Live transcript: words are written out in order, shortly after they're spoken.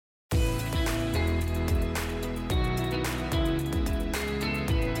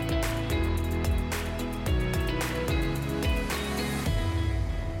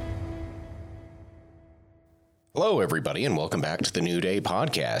Hello, everybody, and welcome back to the New Day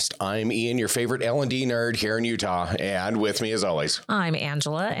podcast. I'm Ian, your favorite L&D nerd here in Utah, and with me, as always, I'm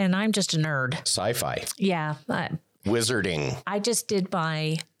Angela, and I'm just a nerd. Sci-fi. Yeah. Wizarding. I just did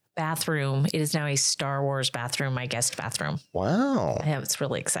my bathroom. It is now a Star Wars bathroom, my guest bathroom. Wow. Yeah, it's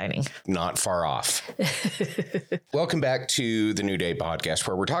really exciting. Not far off. Welcome back to the New Day podcast,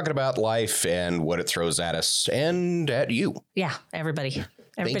 where we're talking about life and what it throws at us and at you. Yeah, everybody.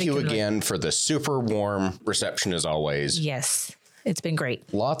 Thank you again for the super warm reception as always. Yes, it's been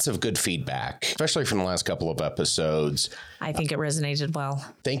great. Lots of good feedback, especially from the last couple of episodes. I think it resonated well.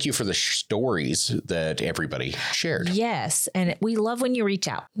 Thank you for the stories that everybody shared. Yes, and we love when you reach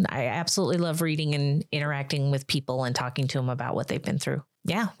out. I absolutely love reading and interacting with people and talking to them about what they've been through.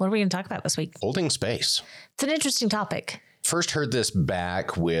 Yeah, what are we going to talk about this week? Holding space. It's an interesting topic. First heard this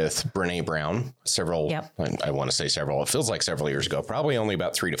back with Brené Brown I want to say several. It feels like several years ago, probably only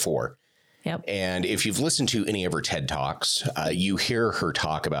about 3 to 4. Yep. And if you've listened to any of her TED Talks, you hear her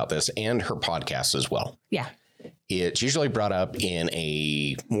talk about this and her podcast as well. Yeah. It's usually brought up in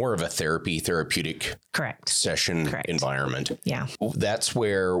a more of a therapeutic session environment. Yeah. That's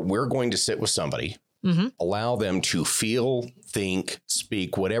where we're going to sit with somebody, allow them to feel, think,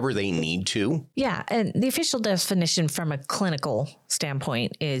 speak, whatever they need to. Yeah. And the official definition from a clinical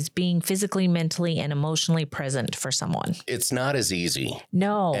standpoint is being physically, mentally, and emotionally present for someone. It's not as easy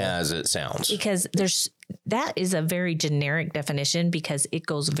as it sounds. Because that is a very generic definition because it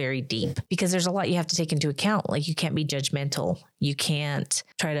goes very deep, because there's a lot you have to take into account. Like, you can't be judgmental. You can't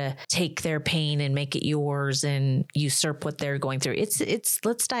try to take their pain and make it yours and usurp what they're going through.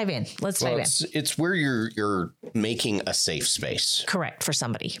 Let's dive in. It's where you're making a safe space. Correct. For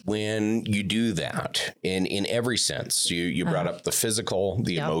somebody. When you do that in every sense, you brought up the physical,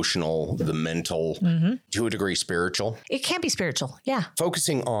 the emotional, the mental, to a degree, spiritual. It can be spiritual. Yeah.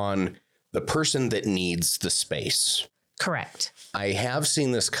 Focusing on the person that needs the space. Correct. I have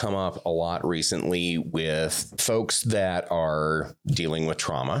seen this come up a lot recently with folks that are dealing with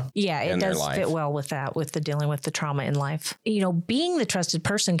trauma. Yeah, it does fit well with that, with the dealing with the trauma in life. You know, being the trusted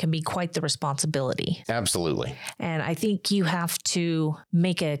person can be quite the responsibility. Absolutely. And I think you have to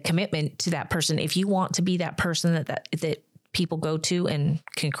make a commitment to that person. If you want to be that person that people go to and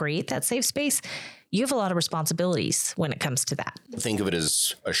can create that safe space, you have a lot of responsibilities when it comes to that. Think of it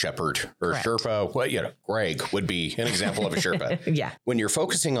as a shepherd or a Sherpa. Well, Greg would be an example of a Sherpa. Yeah. When you're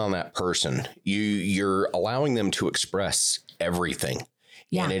focusing on that person, you're allowing them to express everything.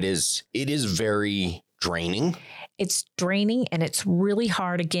 Yeah. And it is very draining. It's draining, and it's really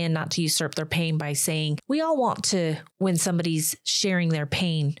hard, again, not to usurp their pain by saying, we all want to, when somebody's sharing their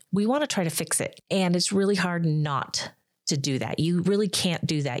pain, we want to try to fix it. And it's really hard not to do that. You really can't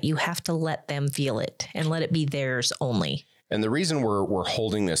do that. You have to let them feel it and let it be theirs only. And the reason we're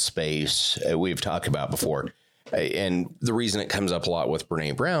holding this space, we've talked about before, and the reason it comes up a lot with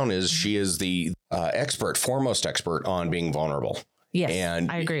Brené Brown is she is the foremost expert on being vulnerable. Yes, and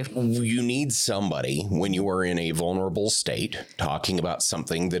I agree. You need somebody when you are in a vulnerable state talking about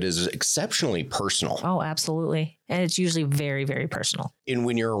something that is exceptionally personal. Oh, absolutely. And it's usually very, very personal. And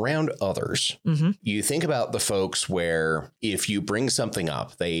when you're around others, you think about the folks where if you bring something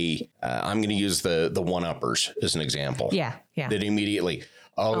up, I'm going to use the one-uppers as an example. Yeah. That immediately,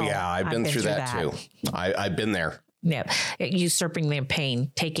 I've been through that too. I've been there. Yeah. Usurping their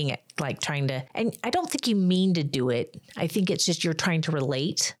pain, taking it, like trying to, and I don't think you mean to do it. I think it's just you're trying to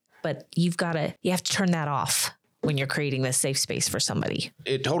relate, but you have to turn that off when you're creating this safe space for somebody.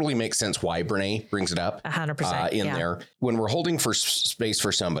 It totally makes sense why Brené brings it up 100% in there. When we're holding for space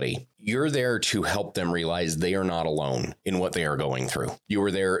for somebody, you're there to help them realize they are not alone in what they are going through. You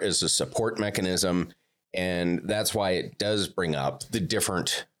are there as a support mechanism. And that's why it does bring up the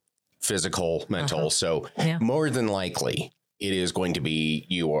different physical, mental. So more than likely, it is going to be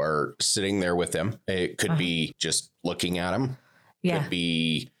you are sitting there with them. It could be just looking at them. Yeah. Could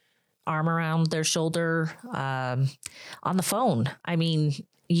be arm around their shoulder, on the phone. I mean,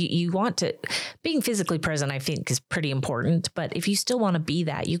 you want to, being physically present, I think, is pretty important. But if you still want to be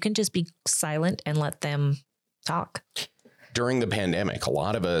that, you can just be silent and let them talk. During the pandemic, a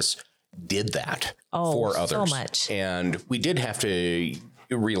lot of us did that for others. So much. And we did have to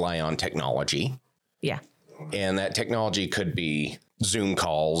rely on technology. Yeah. And that technology could be Zoom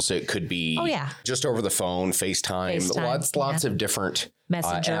calls. It could be just over the phone, FaceTime. Lots of different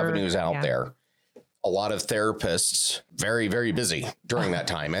avenues out there. A lot of therapists, very, very busy during that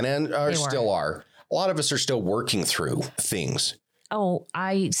time and still are. A lot of us are still working through things. Oh,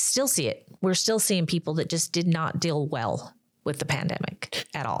 I still see it. We're still seeing people that just did not deal well with the pandemic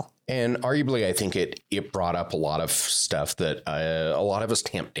at all. And arguably, I think it brought up a lot of stuff that a lot of us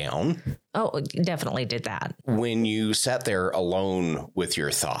tamped down. Oh, it definitely did that. When you sat there alone with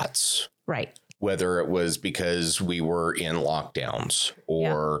your thoughts. Right. Whether it was because we were in lockdowns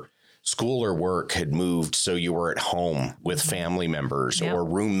or school or work had moved, so you were at home with family members or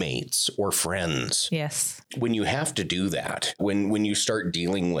roommates or friends. Yes. When you have to do that, when you start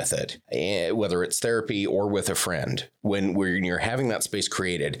dealing with it, whether it's therapy or with a friend, when you're having that space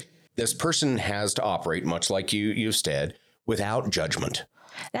created, this person has to operate, much like you've said, without judgment.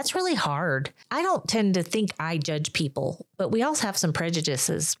 That's really hard. I don't tend to think I judge people, but we also have some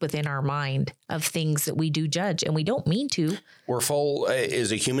prejudices within our mind of things that we do judge, and we don't mean to. We're full,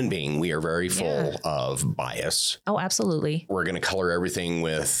 as a human being, we are very full of bias. Oh, absolutely. We're going to color everything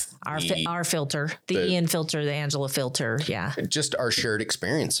with our filter, the Ian filter, the Angela filter. Yeah. Just our shared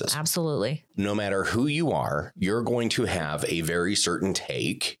experiences. Absolutely. No matter who you are, you're going to have a very certain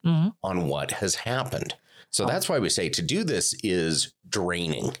take on what has happened. So that's why we say to do this is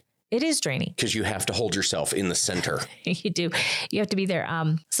draining. It is draining. Because you have to hold yourself in the center. You do. You have to be there.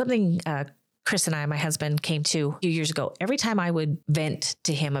 Something Chris and I, my husband, came to a few years ago. Every time I would vent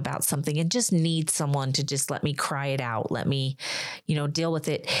to him about something and just need someone to just let me cry it out, let me, deal with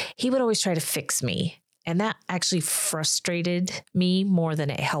it, he would always try to fix me. And that actually frustrated me more than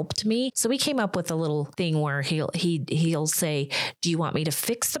it helped me. So we came up with a little thing where he'll say, do you want me to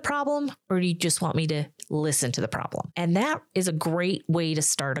fix the problem or do you just want me to listen to the problem? And that is a great way to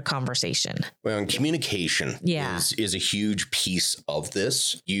start a conversation. Well, and communication is a huge piece of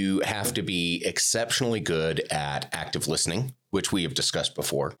this. You have to be exceptionally good at active listening, which we have discussed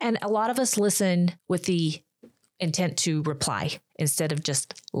before. And a lot of us listen with the intent to reply instead of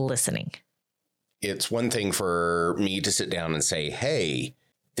just listening. It's one thing for me to sit down and say, hey,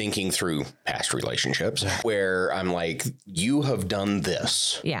 thinking through past relationships where I'm like, you have done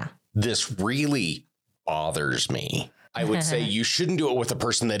this. Yeah. This really bothers me. I would say you shouldn't do it with a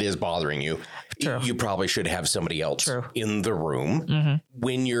person that is bothering you. True. You probably should have somebody else in the room.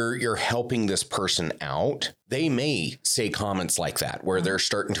 When you're helping this person out, they may say comments like that where they're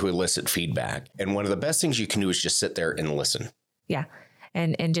starting to elicit feedback. And one of the best things you can do is just sit there and listen. Yeah.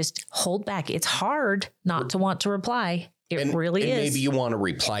 And just hold back. It's hard not to want to reply. It really is. Maybe you want to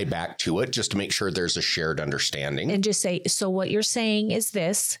reply back to it just to make sure there's a shared understanding. And just say, so what you're saying is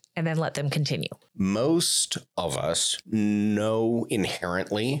this, and then let them continue. Most of us know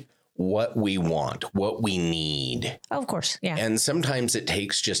inherently what we want, what we need. Of course. Yeah. And sometimes it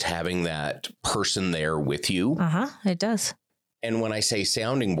takes just having that person there with you. It does. And when I say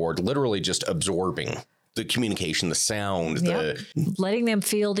sounding board, literally just absorbing the communication, the sound, letting them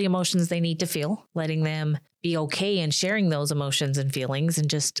feel the emotions they need to feel, letting them be okay in sharing those emotions and feelings, and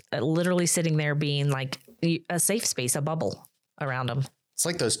just literally sitting there being like a safe space, a bubble around them. It's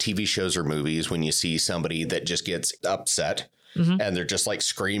like those TV shows or movies when you see somebody that just gets upset and they're just like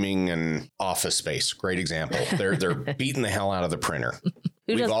screaming in Office Space. Great example. They're beating the hell out of the printer.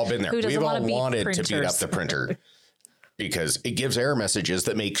 We've all been there. We've all wanted to beat up the printer because it gives error messages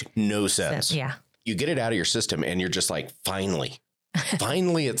that make no sense. Yeah. You get it out of your system and you're just like, finally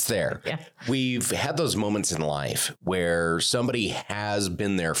it's there. Yeah. We've had those moments in life where somebody has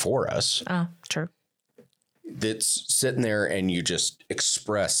been there for us. True. That's sitting there and you just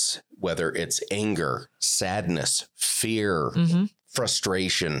express whether it's anger, sadness, fear,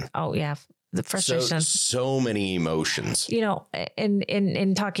 frustration. Oh, yeah. The frustration. So many emotions.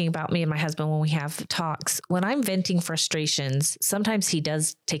 In talking about me and my husband, when we have talks, when I'm venting frustrations, sometimes he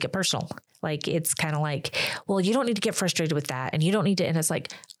does take it personal. Like, it's kind of like, well, you don't need to get frustrated with that. And you don't need to. And it's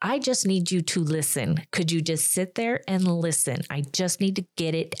like, I just need you to listen. Could you just sit there and listen? I just need to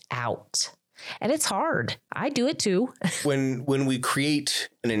get it out. And it's hard. I do it too. When we create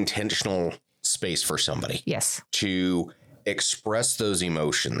an intentional space for somebody. Yes. To express those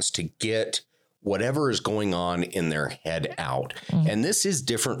emotions, to get whatever is going on in their head out. And this is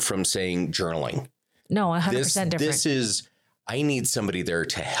different from saying journaling. No, 100% different. This is, I need somebody there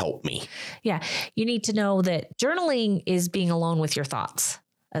to help me. Yeah. You need to know that journaling is being alone with your thoughts,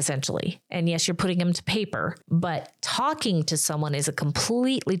 essentially. And yes, you're putting them to paper, but talking to someone is a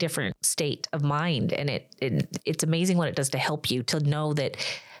completely different state of mind. And it's amazing what it does to help you to know that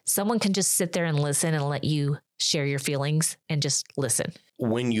someone can just sit there and listen and let you share your feelings and just listen.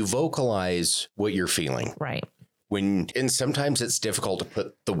 When you vocalize what you're feeling. Right. And sometimes it's difficult to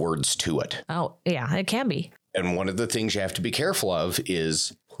put the words to it. Oh, yeah, it can be. And one of the things you have to be careful of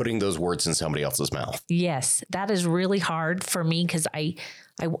is putting those words in somebody else's mouth. Yes, that is really hard for me because I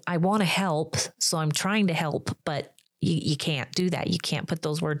want to help. So I'm trying to help, but you can't do that. You can't put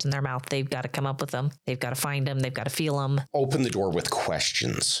those words in their mouth. They've got to come up with them. They've got to find them. They've got to feel them. Open the door with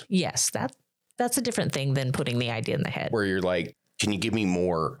questions. Yes, that's a different thing than putting the idea in the head. Where you're like, can you give me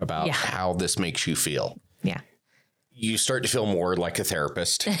more about how this makes you feel? Yeah. You start to feel more like a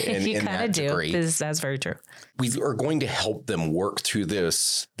therapist. You kind of do. Degree. That's very true. We are going to help them work through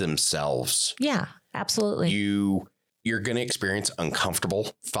this themselves. Yeah, absolutely. You're going to experience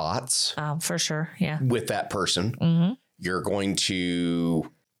uncomfortable thoughts. For sure. Yeah. With that person. Mm-hmm. You're going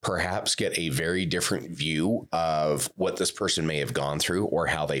to perhaps get a very different view of what this person may have gone through or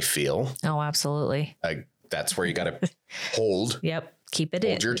how they feel. Oh, absolutely. That's where you got to hold. Yep. Keep it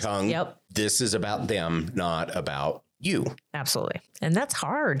in. Hold your tongue. Yep. This is about them, not about you. Absolutely. And that's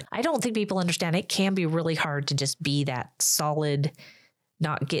hard. I don't think people understand. It can be really hard to just be that solid,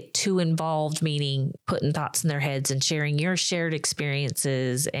 not get too involved, meaning putting thoughts in their heads and sharing your shared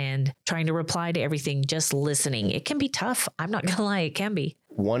experiences and trying to reply to everything, just listening. It can be tough. I'm not going to lie. It can be.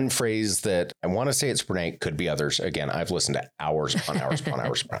 One phrase that I want to say it's Brene, could be others. Again, I've listened to hours upon hours upon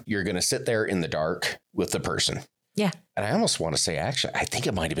hours. You're going to sit there in the dark with the person. Yeah. And I almost want to say, actually, I think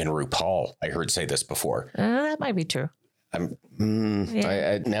it might have been RuPaul. I heard say this before. That might be true. Now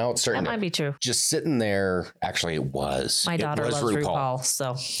it's starting. That might be true. Just sitting there. Actually, it was. My daughter loves RuPaul.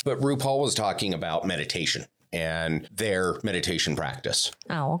 So, but RuPaul was talking about meditation and their meditation practice.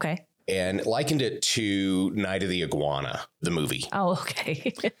 Oh, okay. And likened it to Night of the Iguana, the movie. Oh,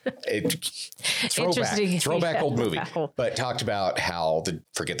 okay. Throwback old movie. Wow. But talked about how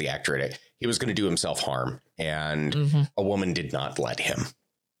forget the actor in it. He was going to do himself harm, and a woman did not let him.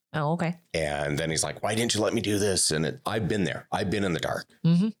 Oh, okay. And then he's like, "Why didn't you let me do this?" And I've been there. I've been in the dark.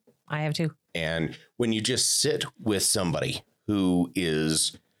 Mm-hmm. I have too. And when you just sit with somebody who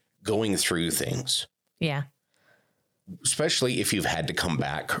is going through things, yeah. Especially if you've had to come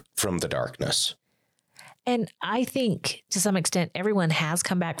back from the darkness. And I think to some extent, everyone has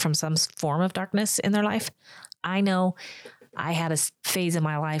come back from some form of darkness in their life. I know I had a phase in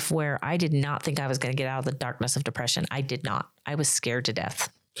my life where I did not think I was going to get out of the darkness of depression. I did not. I was scared to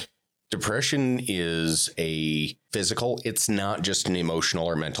death. Depression is a physical. It's not just an emotional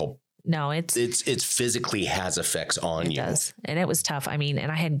or mental. No, it's physically has effects on you. It does. And it was tough. I mean, and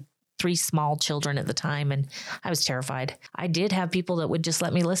I had 3 small children at the time, and I was terrified. I did have people that would just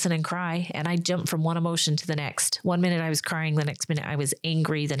let me listen and cry, and I jumped from one emotion to the next. One minute I was crying, the next minute I was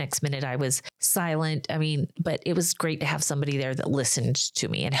angry, the next minute I was silent. I mean, but it was great to have somebody there that listened to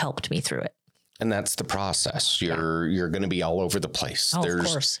me and helped me through it. And that's the process. You're going to be all over the place. Oh, of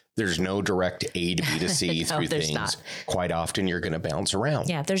course. There's no direct A to B to C through things. Not. Quite often you're going to bounce around.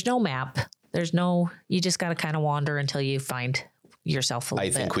 Yeah, there's no map. You just got to kind of wander until you find yourself a little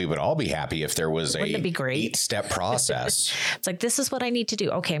bit. I think we would all be happy if there was Wouldn't it be great? 8-step process. It's like, this is what I need to do.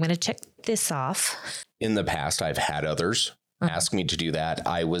 Okay, I'm going to check this off. In the past, I've had others ask me to do that.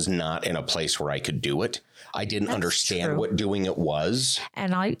 I was not in a place where I could do it. I didn't understand what doing it was.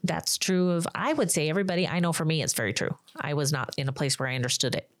 And that's true of, I would say everybody, I know for me, it's very true. I was not in a place where I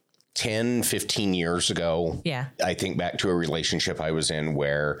understood it. 10, 15 years ago. Yeah. I think back to a relationship I was in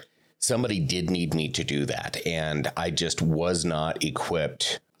where somebody did need me to do that. And I just was not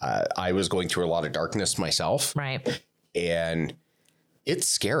equipped. I was going through a lot of darkness myself. Right. And it's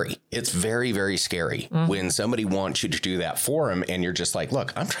scary. It's very, very scary when somebody wants you to do that for them. And you're just like,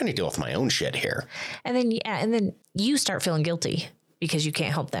 look, I'm trying to deal with my own shit here. And then you start feeling guilty because you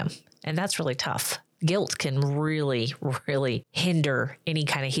can't help them. And that's really tough. Guilt can really, really hinder any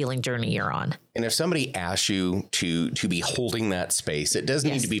kind of healing journey you're on. And if somebody asks you to be holding that space, it does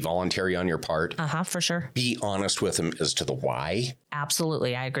need to be voluntary on your part. For sure. Be honest with them as to the why.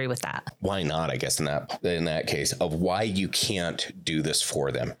 Absolutely. I agree with that. Why not, I guess, in that case of why you can't do this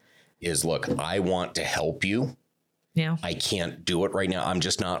for them is, look, I want to help you. Yeah. I can't do it right now. I'm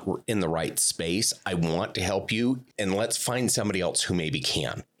just not in the right space. I want to help you. And let's find somebody else who maybe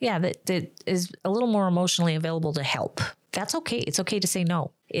can. Yeah, that is a little more emotionally available to help. That's okay. It's okay to say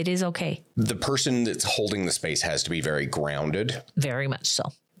no. It is okay. The person that's holding the space has to be very grounded. Very much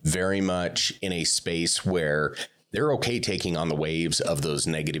so. Very much in a space where they're okay taking on the waves of those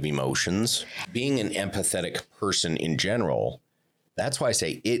negative emotions. Being an empathetic person in general, that's why I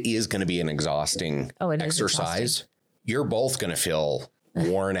say it is going to be an exhausting exercise. You're both going to feel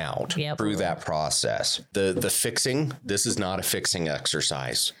worn out through that process. The fixing, this is not a fixing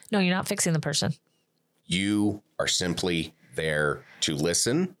exercise. No, you're not fixing the person. You are simply there to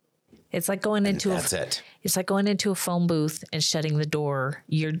listen. It's like going into It's like going into a phone booth and shutting the door.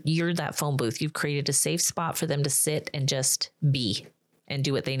 You're that phone booth. You've created a safe spot for them to sit and just be and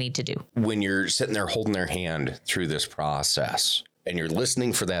do what they need to do. When you're sitting there holding their hand through this process and you're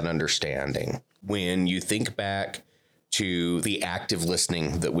listening for that understanding, when you think back to the active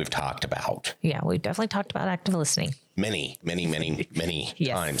listening that we've talked about Yeah, we've definitely talked about active listening. many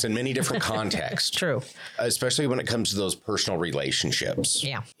Yes. times in many different contexts. True. Especially when it comes to those personal relationships.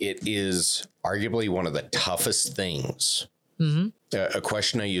 Yeah. It is arguably one of the toughest things. A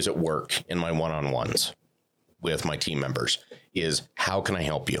question I use at work in my one-on-ones with my team members is, how can I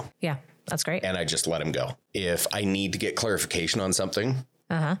help you? Yeah, that's great. And I just let them go. If I need to get clarification on something,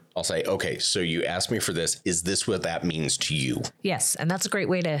 I'll say, okay, so you asked me for this. Is this what that means to you? Yes, and that's a great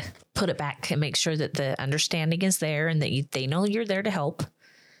way to put it back and make sure that the understanding is there and that they know you're there to help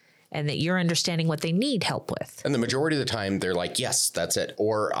and that you're understanding what they need help with. And the majority of the time, they're like, yes, that's it.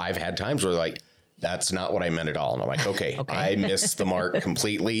 Or I've had times where they're like, that's not what I meant at all. And I'm like, okay. I missed the mark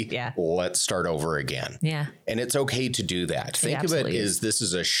completely. Yeah. Let's start over again. Yeah. And it's okay to do that. Think of it absolutely as this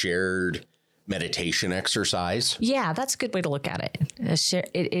is a shared meditation exercise. Yeah, that's a good way to look at it.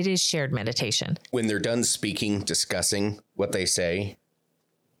 It is shared meditation. When they're done speaking, discussing what they say,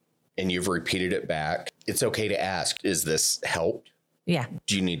 and you've repeated it back, it's okay to ask, is this helped? Yeah.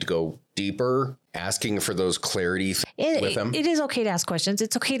 Do you need to go deeper? Asking for those clarity with them. It is okay to ask questions.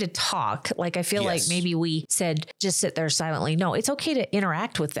 It's okay to talk. Like, I feel like maybe we said, just sit there silently. No, it's okay to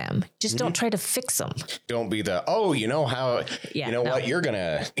interact with them. Just don't try to fix them. Don't be the, you know how, what,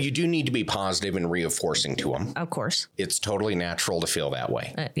 you do need to be positive and reinforcing to them. Of course. It's totally natural to feel that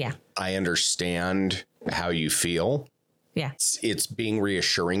way. Yeah. I understand how you feel. Yeah. It's being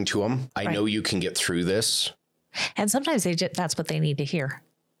reassuring to them. I know you can get through this. And sometimes that's what they need to hear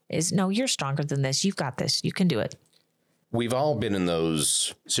is, no, you're stronger than this. You've got this. You can do it. We've all been in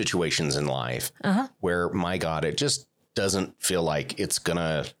those situations in life where, my God, it just doesn't feel like it's going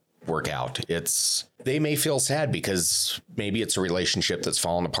to work out. They may feel sad because maybe it's a relationship that's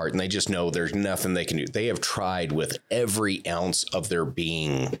fallen apart and they just know there's nothing they can do. They have tried with every ounce of their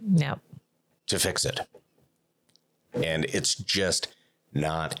being to fix it. And it's just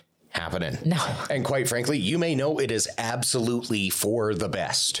not happening. No. And quite frankly, you may know it is absolutely for the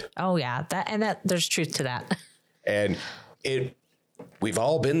best. Oh yeah. That there's truth to that. And we've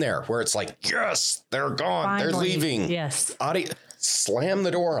all been there where it's like, yes, they're gone. Finally, they're leaving. Yes. Slam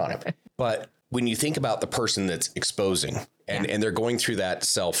the door on it. But when you think about the person that's exposing and they're going through that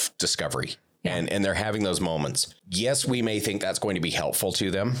self-discovery and they're having those moments, yes, we may think that's going to be helpful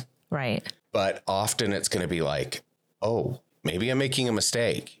to them. Right. But often it's going to be like, oh, maybe I'm making a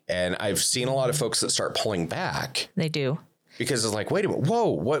mistake. And I've seen a lot of folks that start pulling back. They do. Because it's like, wait a minute, whoa,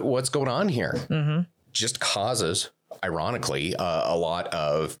 what's going on here? Just causes, ironically, a lot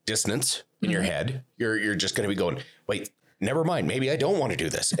of dissonance in your head. You're just going to be going, wait, never mind. Maybe I don't want to do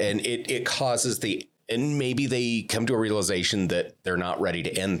this. And it causes and maybe they come to a realization that they're not ready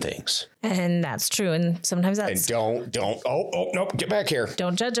to end things. And that's true. And sometimes that's... And nope, get back here.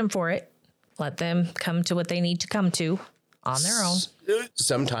 Don't judge them for it. Let them come to what they need to come to on their own.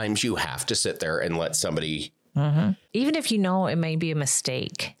 Sometimes you have to sit there and let somebody... Even if you know it may be a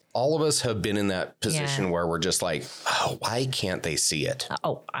mistake. All of us have been in that position where we're just like, why can't they see it?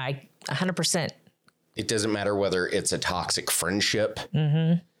 100%. It doesn't matter whether it's a toxic friendship.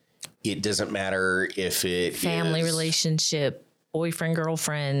 It doesn't matter if it family relationship, boyfriend,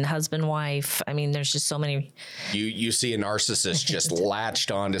 girlfriend, husband, wife. I mean, there's just so many. You see a narcissist just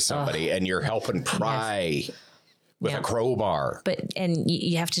latched onto somebody and you're helping pry with a crowbar. And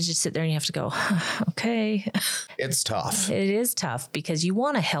you have to just sit there and you have to go, okay. It's tough. It is tough because you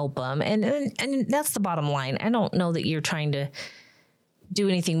want to help them. And that's the bottom line. I don't know that you're trying to do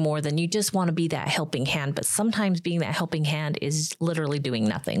anything more than you just want to be that helping hand. But sometimes being that helping hand is literally doing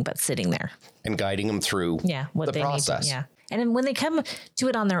nothing but sitting there. And guiding them through what the process. Need to, And then when they come to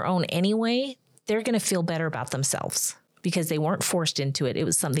it on their own anyway, they're going to feel better about themselves because they weren't forced into it. It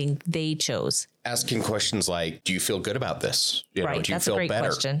was something they chose. Asking questions like, do you feel good about this? Do you That's feel a great better?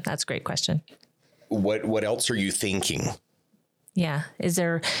 Question. That's a great question. What else are you thinking? Yeah.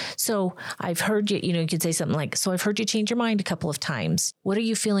 So I've heard you could say something like, so I've heard you change your mind a couple of times. What are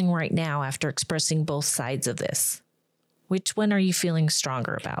you feeling right now after expressing both sides of this? Which one are you feeling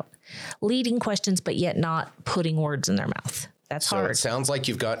stronger about? Leading questions, but yet not putting words in their mouth. That's hard. So it sounds like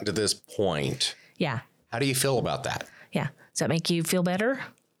you've gotten to this point. Yeah. How do you feel about that? Yeah. Does that make you feel better?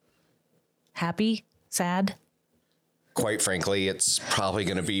 Happy? Sad? Quite frankly, it's probably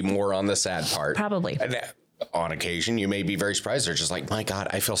going to be more on the sad part. Probably. And on occasion, you may be very surprised. They're just like, my God,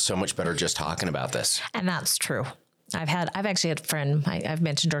 I feel so much better just talking about this. And that's true. I've actually had a friend, I've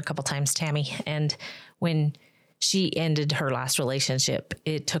mentioned her a couple times, Tammy, and when she ended her last relationship,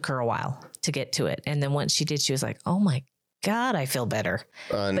 it took her a while to get to it. And then once she did, she was like, oh my God, I feel better.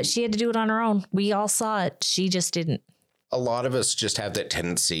 But she had to do it on her own. We all saw it. She just didn't. A lot of us just have that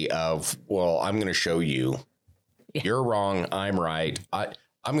tendency of, well, I'm going to show you Yeah. You're wrong. I'm right.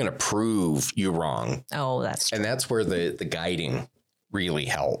 I'm going to prove you wrong. Oh, that's true. And that's where the guiding really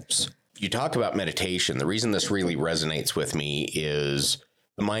helps. You talk about meditation. The reason this really resonates with me is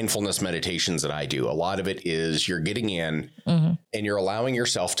the mindfulness meditations that I do. A lot of it is you're getting in and you're allowing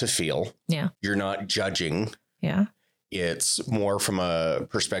yourself to feel. Yeah. You're not judging. Yeah. It's more from a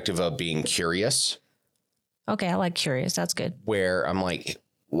perspective of being curious. Okay. I like curious. That's good. Where I'm like,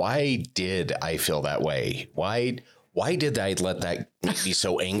 why did I feel that way? Why did I let that make me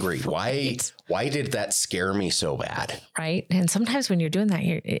so angry? Why did that scare me so bad? Right. And sometimes when you're doing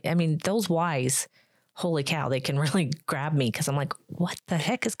that, those whys, holy cow, they can really grab me because I'm like, what the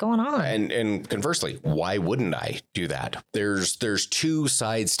heck is going on? And conversely, why wouldn't I do that? There's two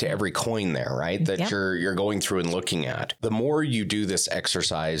sides to every coin there, right? That you're going through and looking at. The more you do this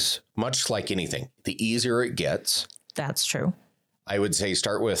exercise, much like anything, the easier it gets. That's true. I would say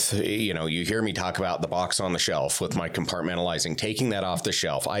start with, you hear me talk about the box on the shelf with my compartmentalizing, taking that off the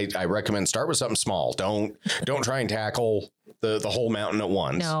shelf. I recommend start with something small. Don't try and tackle the whole mountain at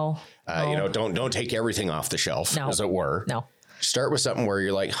once. No. Don't take everything off the shelf, as it were. No. Start with something where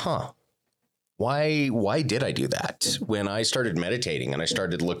you're like, why did I do that? When I started meditating and I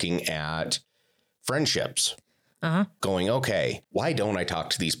started looking at friendships, going, okay, why don't I talk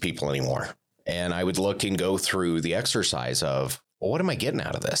to these people anymore? And I would look and go through the exercise of, well, what am I getting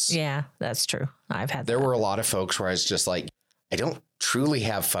out of this? Yeah, that's true. There were a lot of folks where I was just like, I don't truly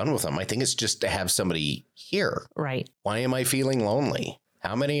have fun with them. I think it's just to have somebody here. Right. Why am I feeling lonely?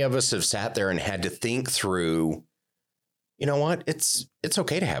 How many of us have sat there and had to think through, you know what? It's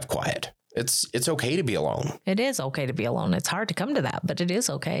okay to have quiet. It's okay to be alone. It is okay to be alone. It's hard to come to that, but it is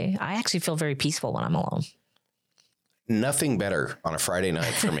okay. I actually feel very peaceful when I'm alone. Nothing better on a Friday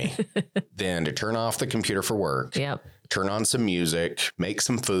night for me than to turn off the computer for work. Yep. Turn on some music, make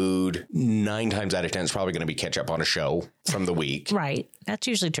some food. 9 times out of 10, it's probably going to be catch up on a show from the week. Right. That's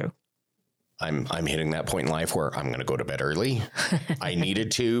usually true. I'm hitting that point in life where I'm going to go to bed early. I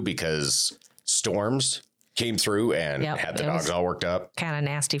needed to because storms came through and had the dogs all worked up. Kind of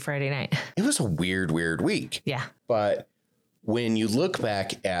nasty Friday night. It was a weird week. Yeah. But when you look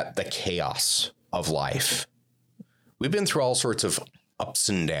back at the chaos of life, we've been through all sorts of ups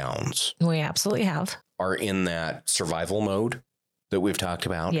and downs. We absolutely have. Are in that survival mode that we've talked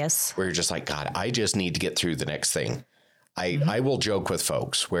about. Yes. Where you're just like, God, I just need to get through the next thing. I will joke with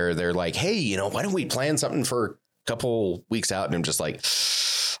folks where they're like, hey, why don't we plan something for a couple weeks out? And I'm just like,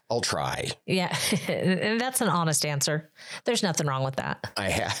 I'll try. Yeah. And that's an honest answer. There's nothing wrong with that.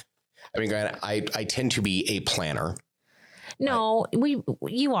 Granted, I tend to be a planner. No,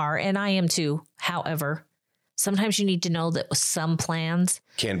 you are, and I am too. However, sometimes you need to know that some plans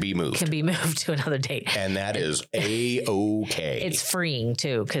can be moved to another date. And that is A-okay. It's freeing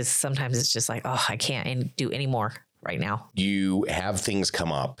too, because sometimes it's just like, oh, I can't do any more right now. You have things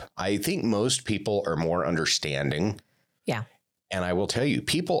come up. I think most people are more understanding. Yeah. And I will tell you,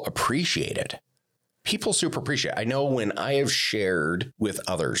 people appreciate it. People super appreciate it. I know when I have shared with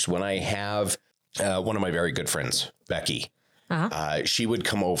others, when I have one of my very good friends, Becky, she would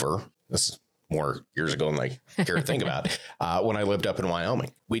come over. This is more years ago than I care to think about. When I lived up in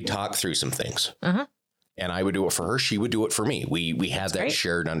Wyoming, we'd talk through some things. And I would do it for her. She would do it for me. We had that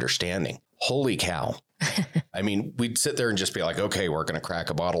shared understanding. Holy cow. We'd sit there and just be like, okay, we're going to crack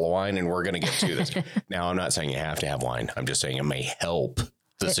a bottle of wine and we're going to get to this. Now, I'm not saying you have to have wine. I'm just saying it may help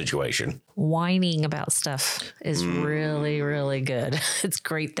the situation. Whining about stuff is really, really good. It's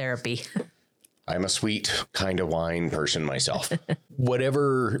great therapy. I'm a sweet kind of wine person myself.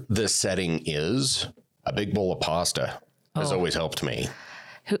 Whatever the setting is, a big bowl of pasta has always helped me.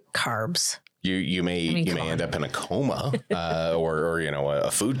 Carbs. You may end up in a coma or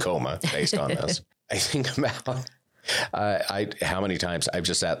a food coma based on this. I think about how many times I've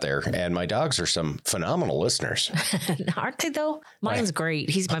just sat there, and my dogs are some phenomenal listeners. Aren't they though? Mine's great.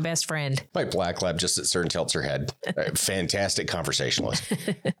 He's my best friend. My black lab just sits there and tilts her head. Fantastic conversationalist.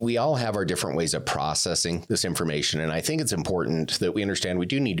 We all have our different ways of processing this information. And I think it's important that we understand we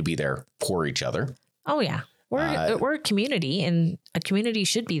do need to be there for each other. Oh yeah. We're a community, and a community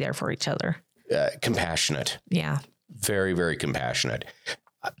should be there for each other. Compassionate. Yeah. Very, very compassionate.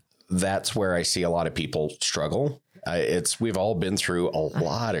 That's where I see a lot of people struggle. We've all been through a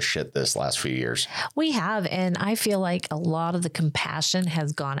lot of shit this last few years. We have. And I feel like a lot of the compassion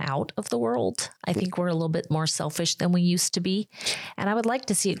has gone out of the world. I think we're a little bit more selfish than we used to be. And I would like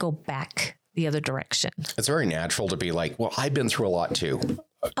to see it go back the other direction. It's very natural to be like, well, I've been through a lot too.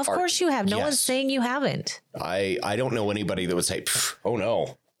 Of course you have. No one's saying you haven't. I don't know anybody that would say, oh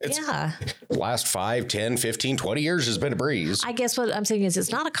no. Last 5, 10, 15, 20 years has been a breeze. I guess what I'm saying is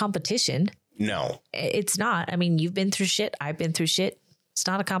it's not a competition. No. It's not. I mean, you've been through shit. I've been through shit. It's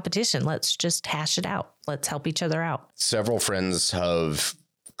not a competition. Let's just hash it out. Let's help each other out. Several friends have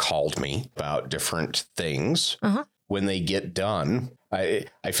called me about different things. When they get done,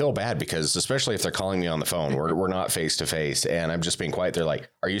 I feel bad because especially if they're calling me on the phone, we're not face to face and I'm just being quiet. They're like,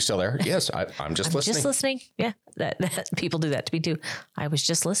 "Are you still there?" Yes, I'm just listening. Just listening. Yeah. That people do that to me too. I was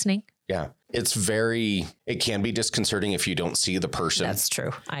just listening. Yeah. It can be disconcerting if you don't see the person. That's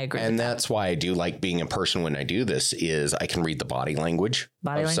true. I agree. And that's why I do like being in person when I do this is I can read the body language.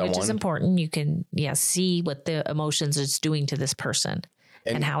 Body language is important. You can, see what the emotions is doing to this person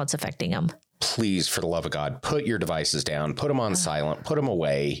and how it's affecting them. Please, for the love of God, put your devices down, put them on silent, put them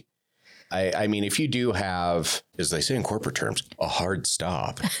away. I mean, if you do have, as they say in corporate terms, a hard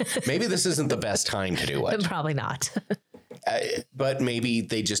stop, maybe this isn't the best time to do it. Probably not. But maybe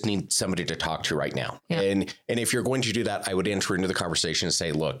they just need somebody to talk to right now. Yeah. And if you're going to do that, I would enter into the conversation and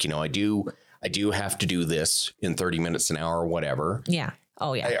say, look, I do have to do this in 30 minutes, an hour, whatever. Yeah.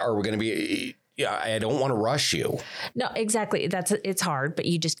 Oh, yeah. Are we going to be... Yeah, I don't want to rush you. No, exactly. It's hard, but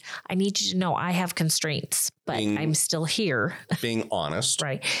I need you to know I have constraints, but I'm still here. Being honest.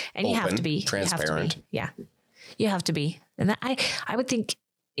 Right. And open, you have to be transparent. Yeah. You have to be. And I would think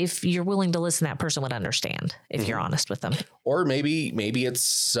if you're willing to listen, that person would understand if you're honest with them. Or maybe it's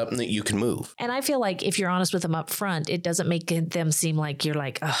something that you can move. And I feel like if you're honest with them up front, it doesn't make them seem like you're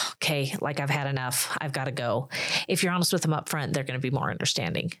like, oh, okay, like I've had enough. I've got to go. If you're honest with them up front, they're going to be more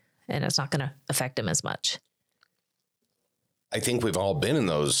understanding. And it's not going to affect them as much. I think we've all been in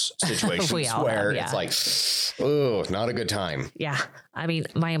those situations where it's like, oh, not a good time. Yeah. I mean,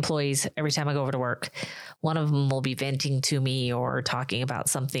 my employees, every time I go over to work, one of them will be venting to me or talking about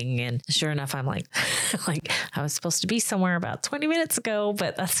something. And sure enough, I'm like, I was supposed to be somewhere about 20 minutes ago,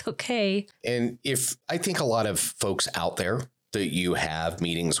 but that's okay. And I think a lot of folks out there that you have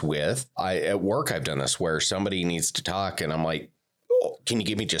meetings with, at work, I've done this where somebody needs to talk and I'm like, can you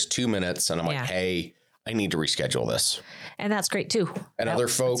give me just 2 minutes? And I'm like, hey, I need to reschedule this. And that's great too. And other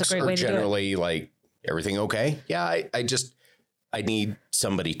folks are generally like, everything okay? Yeah, I need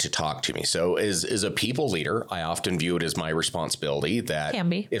somebody to talk to me. So as a people leader, I often view it as my responsibility that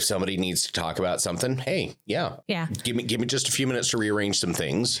if somebody needs to talk about something, hey, yeah, give me just a few minutes to rearrange some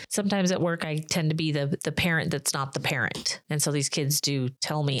things. Sometimes at work, I tend to be the parent that's not the parent. And so these kids do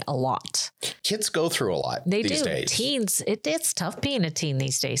tell me a lot. Kids go through a lot these days. Teens, it's tough being a teen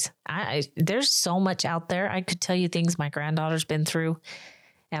these days. There's so much out there. I could tell you things my granddaughter's been through.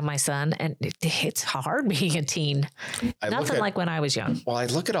 And my son, and it's hard being a teen. Nothing like when I was young. Well, I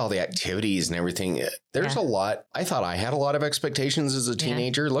look at all the activities and everything. There's a lot. I thought I had a lot of expectations as a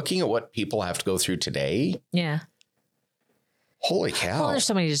teenager. Looking at what people have to go through today. Yeah. Holy cow. Well, there's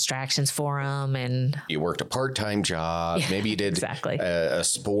so many distractions for them. And you worked a part-time job. Maybe you did a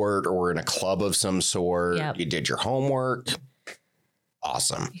sport or in a club of some sort. Yep. You did your homework.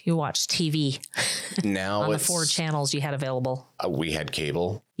 Awesome. You watch TV. Now on the 4 channels you had available. We had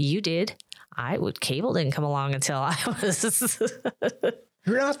cable. You did. Cable didn't come along until I was.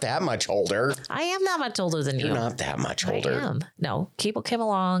 You're not that much older. I am not much older than you. You're not that much older. I am. No, cable came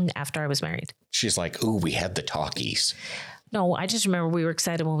along after I was married. She's like, ooh, we had the talkies. No, I just remember we were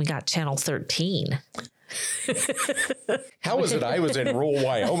excited when we got channel 13. How was it I was in rural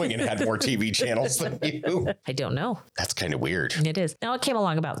Wyoming and had more TV channels than you? I don't know. That's kind of weird. It is. Now, it came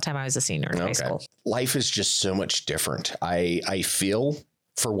along about the time I was a senior in high school. Life is just so much different. I feel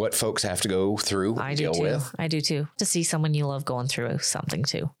for what folks have to go through and deal with. I do too. To see someone you love going through something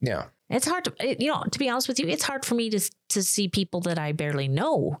too. Yeah. It's hard to be honest with you, it's hard for me to see people that I barely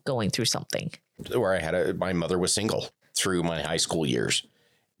know going through something. Where my mother was single through my high school years.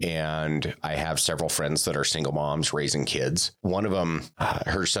 And I have several friends that are single moms raising kids. One of them,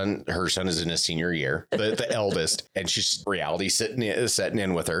 her son is in his senior year, the eldest, and she's reality setting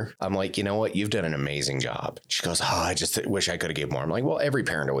in with her. I'm like, you know what? You've done an amazing job. She goes, I just wish I could have gave more. I'm like, well, every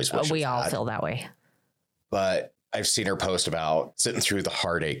parent always wishes. We all feel that way. But I've seen her post about sitting through the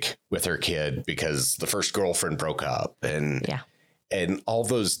heartache with her kid because the first girlfriend broke up and all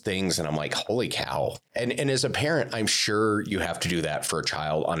those things. And I'm like, holy cow. And as a parent, I'm sure you have to do that for a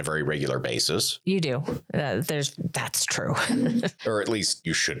child on a very regular basis. You do. That's true. Or at least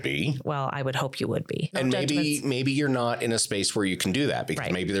you should be. Well, I would hope you would be. And maybe you're not in a space where you can do that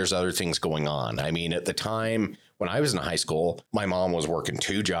because maybe there's other things going on. I mean, at the time when I was in high school, my mom was working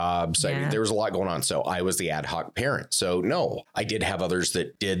 2 jobs. I mean, there was a lot going on. So I was the ad hoc parent. So no, I did have others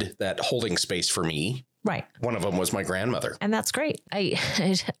that did that holding space for me Right. One of them was my grandmother. And that's great.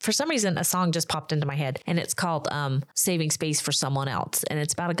 For some reason, a song just popped into my head, and it's called Saving Space for Someone Else. And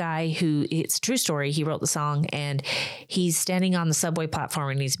it's about a guy who, it's a true story. He wrote the song, and he's standing on the subway platform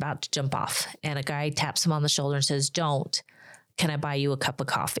and he's about to jump off. And a guy taps him on the shoulder and says, "Don't. Can I buy you a cup of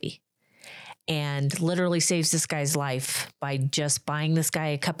coffee?" And literally saves this guy's life by just buying this guy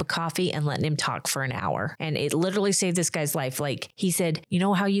a cup of coffee and letting him talk for an hour. And it literally saved this guy's life. Like he said, "You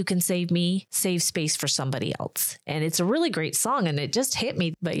know how you can save me? Save space for somebody else." And it's a really great song, and it just hit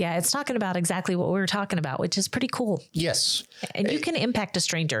me. But yeah, it's talking about exactly what we were talking about, which is pretty cool. Yes. And you can impact a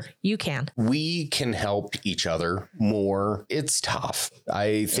stranger. You can. We can help each other more. It's tough.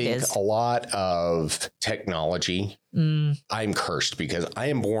 I think a lot of technology, I'm cursed because I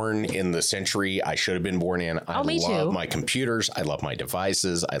am born in the century I should have been born in. I love my computers. I love my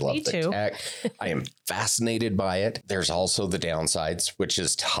devices. I love the tech. I am fascinated by it. There's also the downsides, which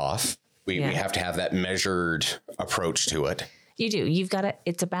is tough. We have to have that measured approach to it. You do. You've got to,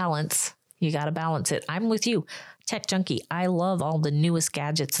 it's a balance. You got to balance it. I'm with you. Tech junkie. I love all the newest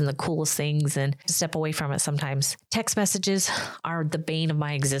gadgets and the coolest things, and step away from it sometimes. Text messages are the bane of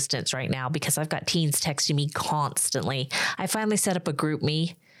my existence right now because I've got teens texting me constantly. I finally set up a group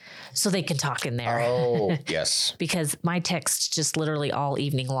me so they can talk in there. Oh, yes. Because my texts just literally all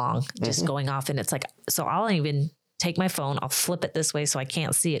evening long, just going off. And it's like, so I'll even take my phone, I'll flip it this way so I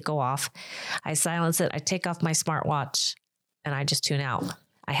can't see it go off. I silence it. I take off my smartwatch and I just tune out.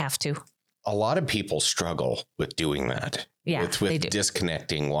 I have to. A lot of people struggle with doing that. Yeah, with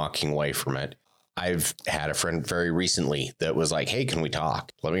disconnecting, walking away from it. I've had a friend very recently that was like, "Hey, can we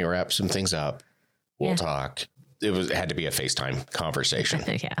talk? Let me wrap some things up. We'll talk." It had to be a FaceTime conversation.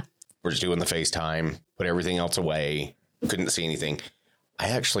 Yeah. We're just doing the FaceTime, put everything else away. Couldn't see anything. I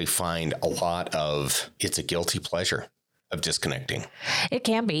actually find it's a guilty pleasure of disconnecting. It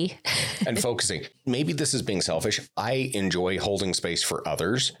can be. And focusing. Maybe this is being selfish. I enjoy holding space for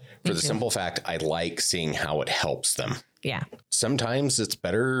others for the simple fact I like seeing how it helps them. Yeah. Sometimes it's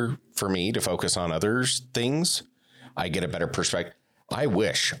better for me to focus on others' things. I get a better perspective. I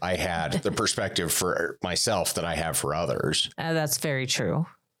wish I had the perspective for myself that I have for others. That's very true.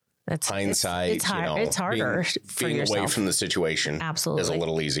 That's hindsight. It's harder being yourself. Away from the situation. Absolutely. Is a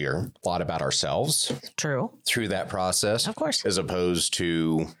little easier. A lot about ourselves. True. Through that process. Of course. As opposed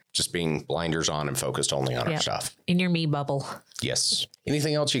to just being blinders on and focused only on our stuff. In your me bubble. Yes.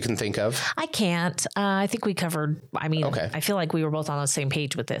 Anything else you can think of? I can't. I think we covered, I feel like we were both on the same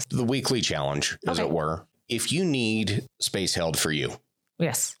page with this. The weekly challenge, as it were. If you need space held for you.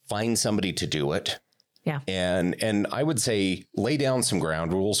 Yes. Find somebody to do it. Yeah. And I would say lay down some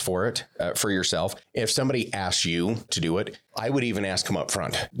ground rules for it, for yourself. If somebody asks you to do it, I would even ask them up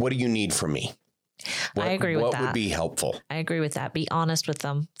front. What do you need from me? I agree with that. What would be helpful? I agree with that. Be honest with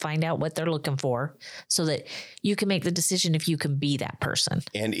them. Find out what they're looking for so that you can make the decision if you can be that person.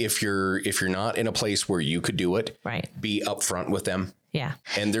 And if you're not in a place where you could do it, right, be upfront with them. Yeah.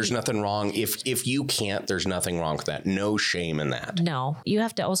 And there's nothing wrong. If you can't, there's nothing wrong with that. No shame in that. No, you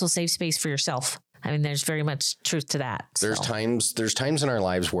have to also save space for yourself. I mean, there's very much truth to that. There's times in our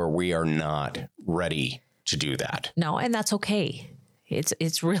lives where we are not ready to do that. No, and that's okay.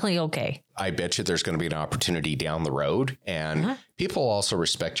 It's really okay. I bet you there's going to be an opportunity down the road, and people also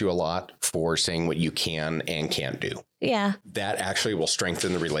respect you a lot for saying what you can and can't do. Yeah. That actually will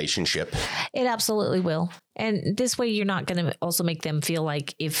strengthen the relationship. It absolutely will. And this way you're not going to also make them feel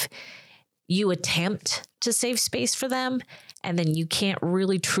like if you attempt to save space for them and then you can't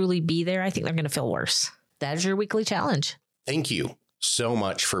really truly be there, I think they're going to feel worse. That is your weekly challenge. Thank you so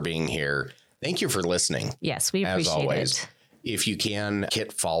much for being here. Thank you for listening. Yes, we appreciate it. If you can,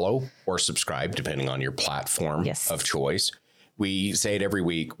 hit follow or subscribe, depending on your platform of choice. We say it every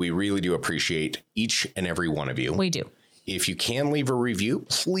week. We really do appreciate each and every one of you. We do. If you can leave a review,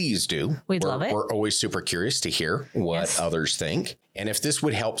 please do. We'd love it. We're always super curious to hear what others think. And if this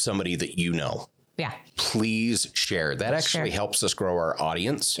would help somebody that you know, please share. That actually helps us grow our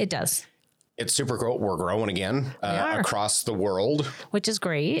audience. It does. It's super cool. We're growing again across the world. Which is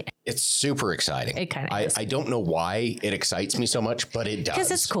great. It's super exciting. It kind of is. I don't know why it excites me so much, but it does.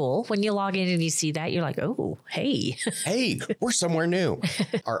 Because it's cool. When you log in and you see that, you're like, oh, hey. Hey, we're somewhere new.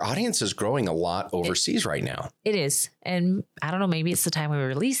 Our audience is growing a lot overseas right now. It is. And I don't know, maybe it's the time we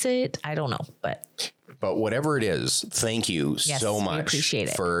release it. I don't know, but whatever it is, thank you so much. We appreciate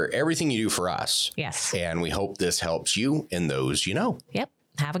it. For everything you do for us. Yes. And we hope this helps you and those you know. Yep.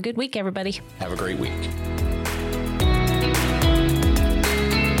 Have a good week, everybody. Have a great week.